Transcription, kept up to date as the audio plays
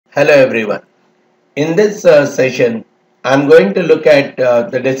Hello everyone. In this session, I'm going to look at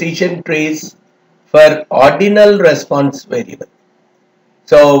the decision trees for ordinal response variable.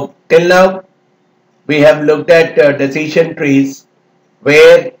 So till now, we have looked at decision trees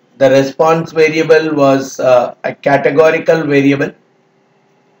where the response variable was a categorical variable,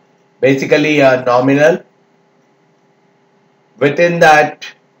 basically a nominal. Within that,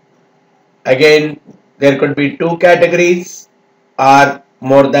 again, there could be two categories or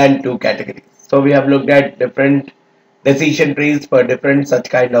more than two categories. So we have looked at different decision trees for different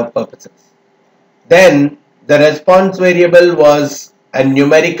such kind of purposes. Then the response variable was a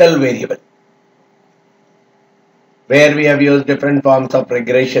numerical variable where we have used different forms of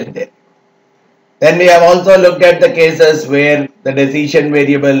regression there. Then we have also looked at the cases where the decision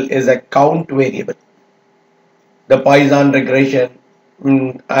variable is a count variable, the Poisson regression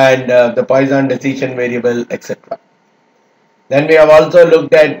and the Poisson decision variable, etc. Then we have also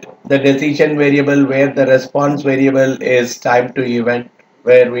looked at the decision variable where the response variable is time to event,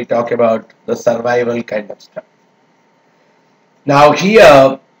 where we talk about the survival kind of stuff. Now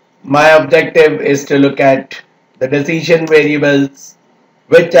here my objective is to look at the decision variables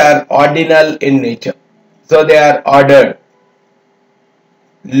which are ordinal in nature. So they are ordered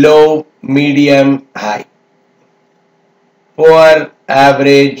low, medium, high, poor,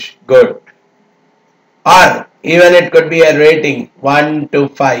 average, good, or even it could be a rating 1 to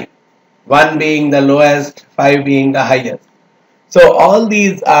 5, 1 being the lowest, 5 being the highest. So all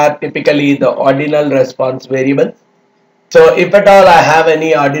these are typically the ordinal response variables. So if at all I have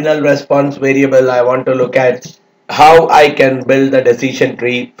any ordinal response variable, I want to look at how I can build the decision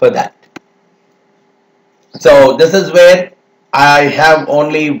tree for that. So this is where I have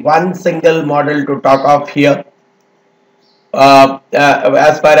only one single model to talk of here.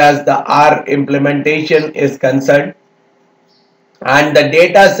 As far as the R implementation is concerned, and the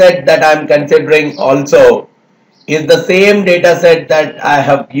data set that I am considering also is the same data set that I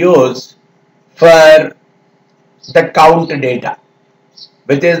have used for the count data,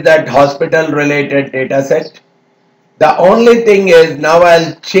 which is that hospital related data set. The only thing is now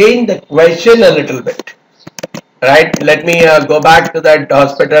I'll change the question a little bit, right? Let me go back to that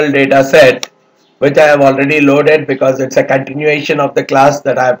hospital data set, which I have already loaded because it's a continuation of the class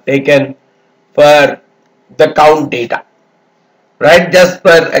that I have taken for the count data, right? Just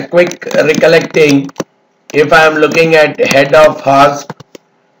for a quick recollecting, if I am looking at head of hosp,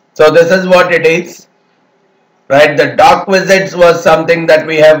 so this is what it is, right? The doc visits was something that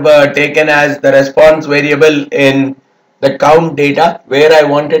we have taken as the response variable in the count data, where I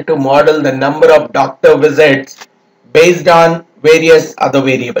wanted to model the number of doctor visits based on various other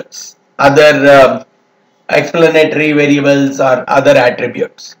variables, other explanatory variables or other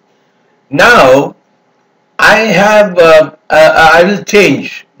attributes. Now I will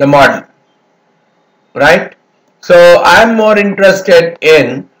change the model, right? So I'm more interested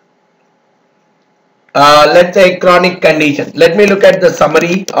in let's say chronic condition. Let me look at the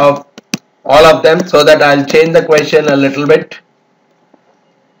summary of all of them so that I'll change the question a little bit.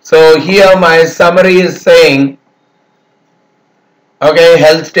 So here my summary is saying, okay,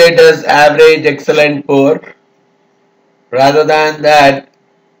 health status average, excellent, poor. Rather than that,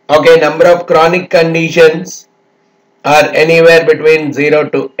 okay, number of chronic conditions are anywhere between 0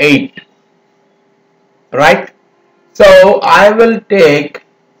 to 8, right? So I will take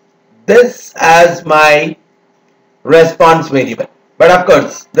this as my response variable, but of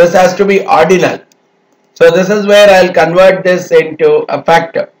course this has to be ordinal. So this is where I'll convert this into a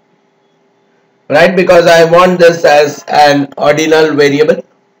factor, right? Because I want this as an ordinal variable,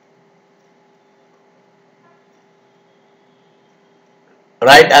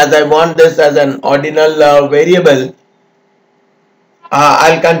 right? As I want this as an ordinal variable,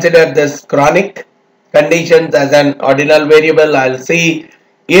 I'll consider this chronic conditions as an ordinal variable. I'll see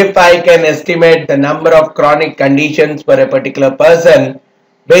if I can estimate the number of chronic conditions for a particular person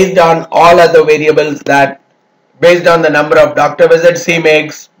based on all other variables, that based on the number of doctor visits he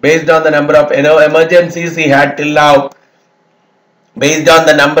makes, based on the number of emergencies he had till now, based on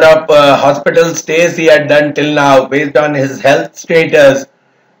the number of hospital stays he had done till now, based on his health status,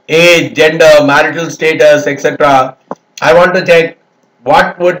 age, gender, marital status, etc. I want to check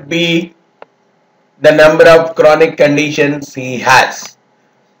what would be the number of chronic conditions he has.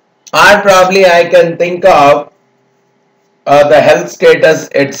 Or probably I can think of the health status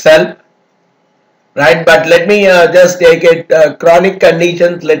itself, right? But let me just take it chronic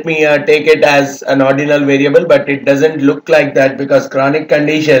conditions, let me take it as an ordinal variable, but it doesn't look like that because chronic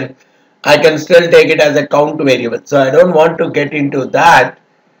condition I can still take it as a count variable, so I don't want to get into that.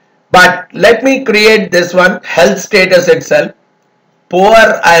 But let me create this one, health status itself, Poor,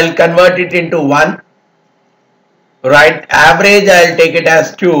 I'll convert it into 1. Right, average I'll take it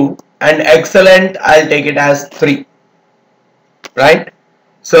as 2, and excellent I'll take it as 3. Right,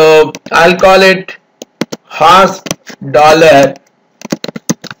 so I'll call it HOSP dollar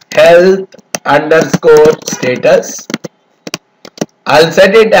health underscore status. I'll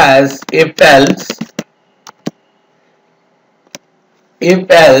set it as if else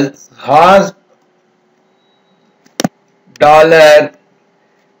HOSP dollar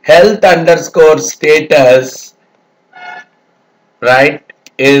health underscore status, right,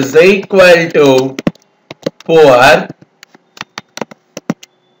 is equal to poor.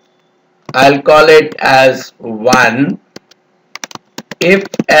 I'll call it as 1. If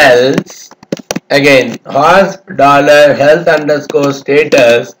else, again, HOSP dollar health underscore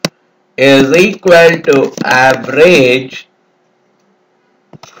status is equal to average.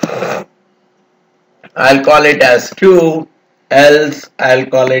 I'll call it as 2, else I'll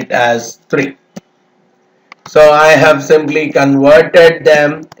call it as 3. So I have simply converted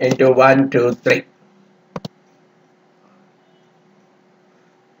them into 1, 2, 3.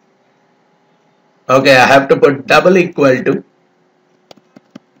 Okay, I have to put double equal to.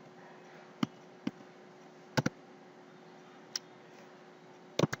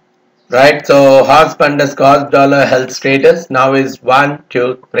 Right, so HOSP underscore dollar health status now is 1,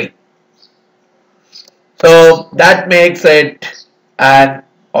 2, 3. So that makes it an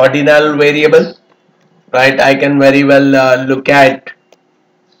ordinal variable. Right, I can very well look at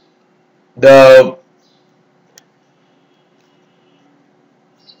the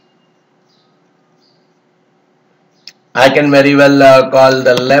call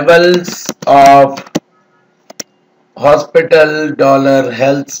the levels of hospital dollar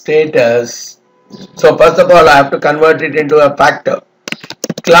health status. So first of all, I have to convert it into a factor.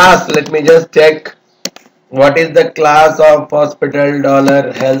 Class, let me just check what is the class of hospital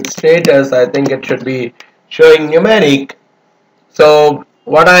dollar health status. I think it should be showing numeric. So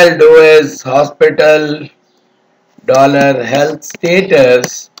what I'll do is hospital dollar health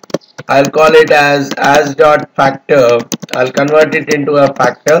status, I'll call it as dot factor. I'll convert it into a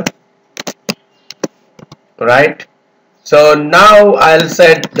factor. Right, so now I'll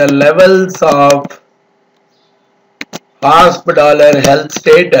set the levels of HOSP dollar health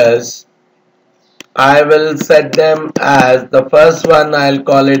status. I will set them as, the first one I'll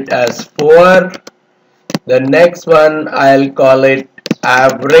call it as 4, the next one I'll call it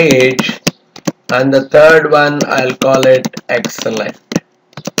average, and the third one I'll call it excellent.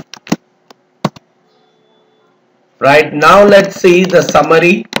 Right, now let's see the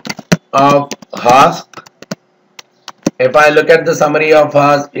summary of HOSP. If I look at the summary of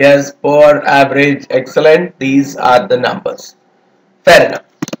HOSP, yes, poor, average, excellent, these are the numbers. Fair enough.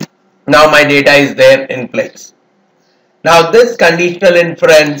 Now my data is there in place. Now this conditional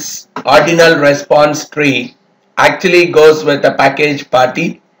inference ordinal response tree actually goes with a package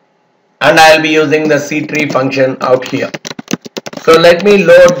party, and I'll be using the ctree function out here. So let me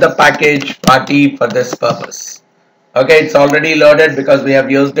load the package party for this purpose. Okay, it's already loaded because we have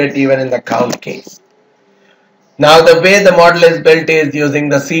used it even in the count case. Now the way the model is built is using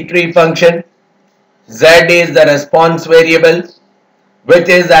the ctree function. Z is the response variable, which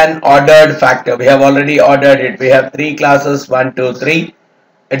is an ordered factor. We have already ordered it. We have 3 classes, 1, 2, 3.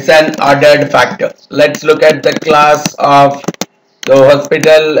 It's an ordered factor. Let's look at the class of the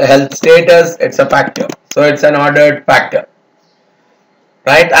hospital health status. It's a factor. So it's an ordered factor.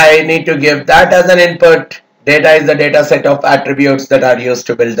 Right? I need to give that as an input. Data is the data set of attributes that are used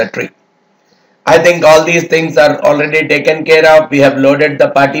to build the tree. I think all these things are already taken care of. We have loaded the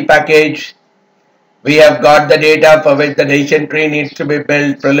party package. We have got the data for which the decision tree needs to be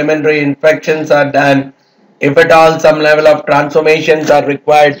built. Preliminary inspections are done. If at all some level of transformations are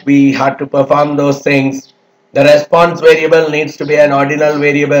required, we have to perform those things. The response variable needs to be an ordinal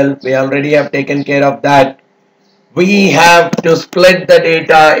variable. We already have taken care of that. We have to split the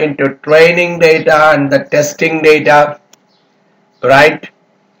data into training data and the testing data. Right?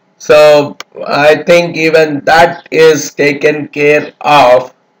 So I think even that is taken care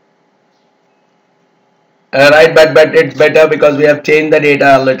of. Right, but it's better because we have changed the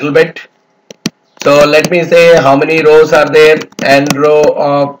data a little bit. So let me say how many rows are there. N row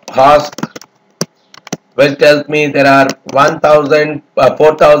of HOSP, which tells me there are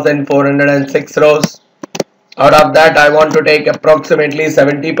 4,406 rows. Out of that, I want to take approximately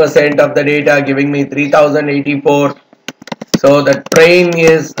 70% of the data, giving me 3,084. So the train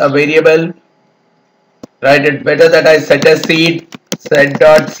is a variable. Right, it's better that I set a seed,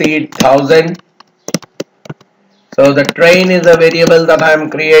 set.seed 1000. So the train is a variable that I am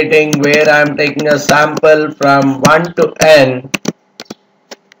creating where I am taking a sample from 1 to n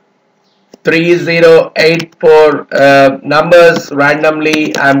 3084 numbers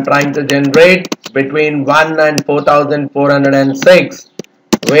randomly I'm trying to generate between 1 and 4406,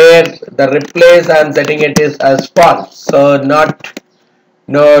 where the replace I'm setting it is as false, so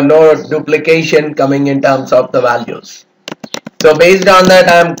no duplication coming in terms of the values. So based on that,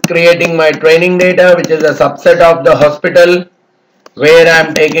 I'm creating my training data, which is a subset of the hospital, where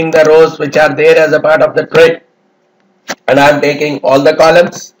I'm taking the rows which are there as a part of the train, and I'm taking all the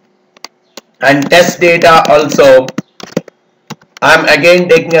columns. And test data also, I'm again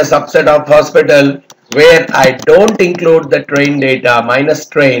taking a subset of hospital, where I don't include the train data minus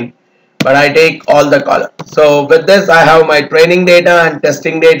train, but I take all the columns. So with this, I have my training data and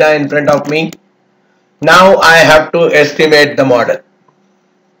testing data in front of me. Now I have to estimate the model,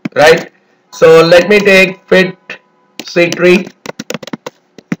 right? So let me take fit C3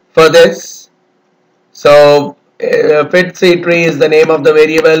 for this. So fit C3 is the name of the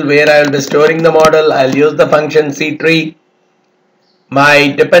variable where I will be storing the model. I'll use the function C3. My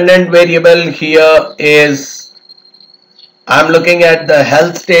dependent variable here is, I'm looking at the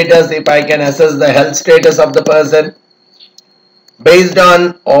health status, if I can assess the health status of the person based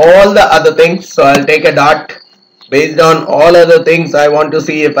on all the other things. So I'll take a dot. Based on all other things, I want to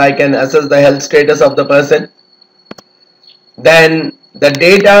see if I can assess the health status of the person. Then the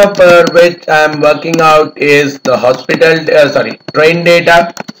data for which I am working out is the train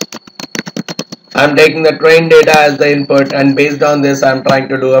data. I am taking the train data as the input, and based on this I am trying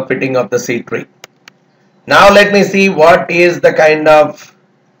to do a fitting of the C3. Now let me see what is the kind of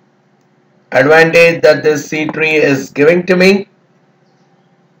advantage that this C3 is giving to me.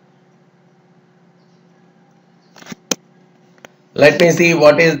 Let me see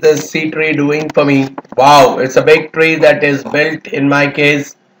what is this C3 doing for me. Wow, it's a big tree that is built, in my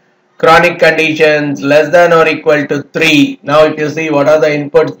case, chronic conditions less than or equal to 3. Now if you see what are the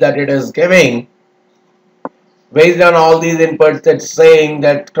inputs that it is giving, based on all these inputs, it's saying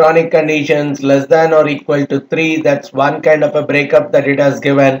that chronic conditions less than or equal to 3, that's one kind of a breakup that it has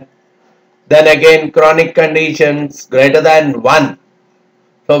given. Then again, chronic conditions greater than 1.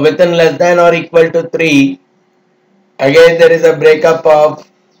 So within less than or equal to 3, again there is a breakup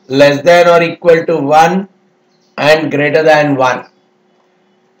of less than or equal to 1 and greater than 1.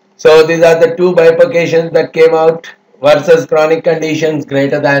 So these are the two bifurcations that came out versus chronic conditions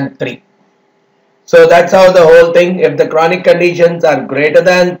greater than 3. So that's how the whole thing, if the chronic conditions are greater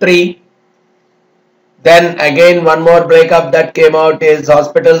than 3, then again one more breakup that came out is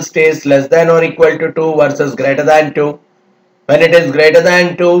hospital stays less than or equal to 2 versus greater than 2. When it is greater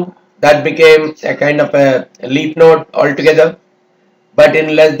than 2, that became a kind of a leap node altogether. But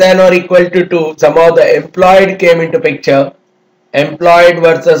in less than or equal to 2, somehow the employed came into picture. Employed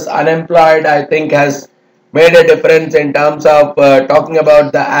versus unemployed, I think, has made a difference in terms of talking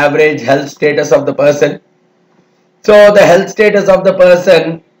about the average health status of the person. So the health status of the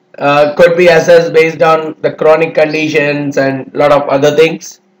person could be assessed based on the chronic conditions and a lot of other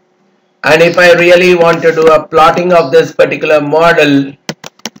things. And if I really want to do a plotting of this particular model,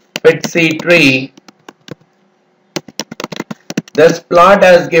 fit C3, this plot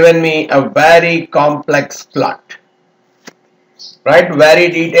has given me a very complex plot, right? Very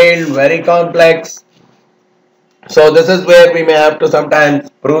detailed, very complex. So this is where we may have to sometimes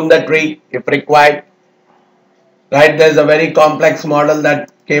prune the tree if required, right? There's a very complex model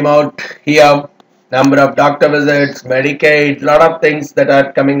that came out here. Number of doctor visits, Medicaid, lot of things that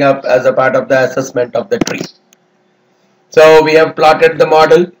are coming up as a part of the assessment of the tree. So we have plotted the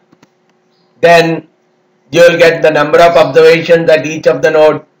model. Then you will get the number of observations at each of the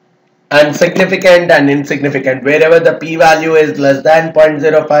node, and significant and insignificant. Wherever the p-value is less than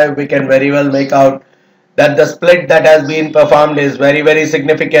 0.05, we can very well make out that the split that has been performed is very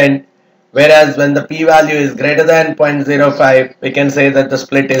significant, whereas when the p-value is greater than 0.05, we can say that the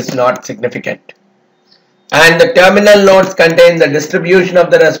split is not significant. And the terminal nodes contain the distribution of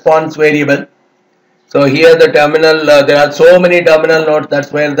the response variable. So here the terminal, there are so many terminal nodes,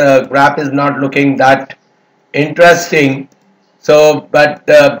 that's where the graph is not looking that interesting. So, but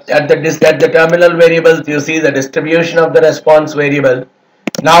at the terminal variables, you see the distribution of the response variable.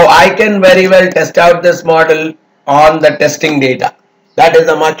 Now I can very well test out this model on the testing data. That is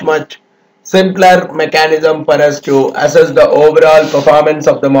a much simpler mechanism for us to assess the overall performance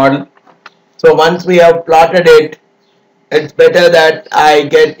of the model. So once we have plotted it, it's better that I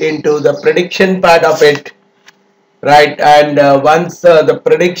get into the prediction part of it, right? And once the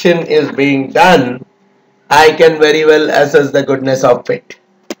prediction is being done, I can very well assess the goodness of it.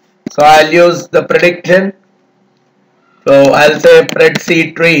 So I'll use the prediction. So I'll say pred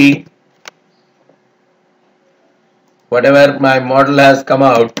C3, whatever my model has come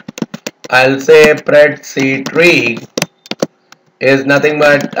out, I'll say pred C3 is nothing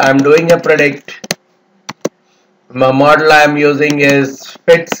but I'm doing a predict. My model I'm using is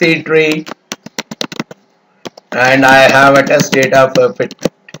fit C3 and I have a test data for fit.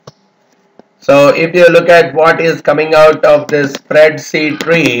 So if you look at what is coming out of this pred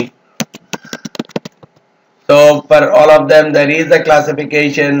C3, so for all of them there is a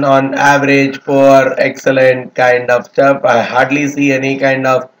classification on average, poor, excellent kind of stuff. I hardly see any kind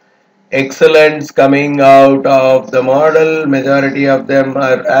of excellence coming out of the model. Majority of them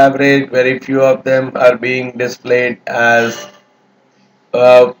are average, very few of them are being displayed uh,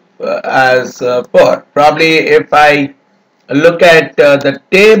 poor. Probably if I look at the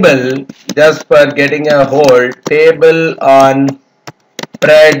table, just for getting a hold, table on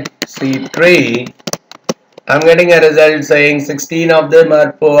pred C3, I'm getting a result saying 16 of them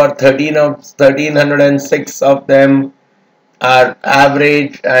are poor, 1306 of them are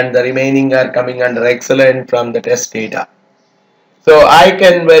average, and the remaining are coming under excellent from the test data. So I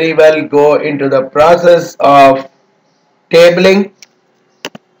can very well go into the process of tabling,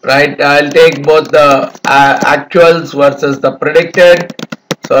 right? I'll take both the actuals versus the predicted.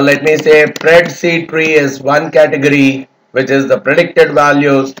 So let me say pred C3 is one category, which is the predicted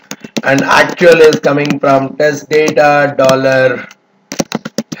values, and actual is coming from test data dollar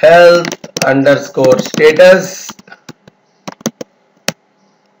health underscore status,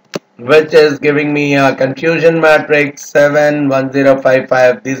 which is giving me a confusion matrix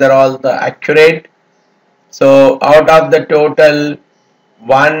 71055. These are all the accurate. So out of the total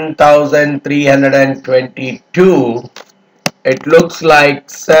 1322, it looks like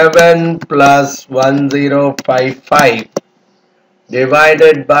 7 plus 1055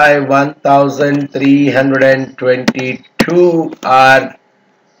 divided by 1322 are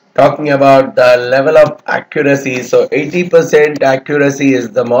talking about the level of accuracy. So 80% accuracy is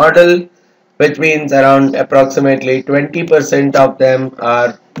the model, which means around approximately 20% of them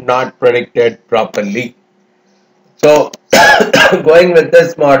are not predicted properly. So going with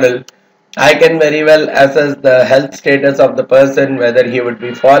this model, I can very well assess the health status of the person, whether he would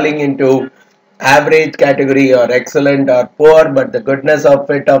be falling into average category or excellent or poor, but the goodness of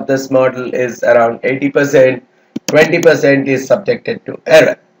fit of this model is around 80%, 20% is subjected to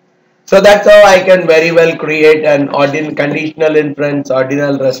error. So that's how I can very well create an ordinal conditional inference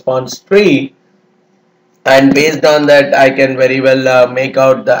ordinal response tree, and based on that I can very well make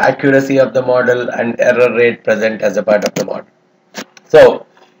out the accuracy of the model and error rate present as a part of the model. So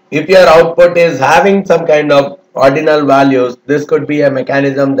if your output is having some kind of ordinal values, this could be a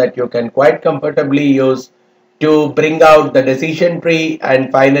mechanism that you can quite comfortably use to bring out the decision tree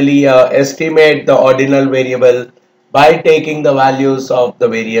and finally estimate the ordinal variable by taking the values of the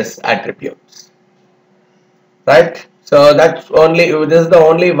various attributes, right? So this is the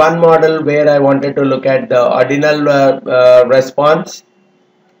only one model where I wanted to look at the ordinal response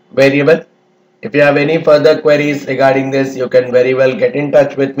variable. If you have any further queries regarding this, you can very well get in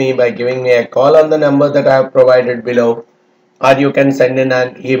touch with me by giving me a call on the number that I have provided below, or you can send in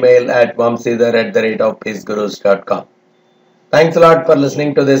an email at vamsidhar@pacegurus.com. Thanks a lot for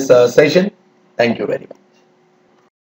listening to this session. Thank you very much.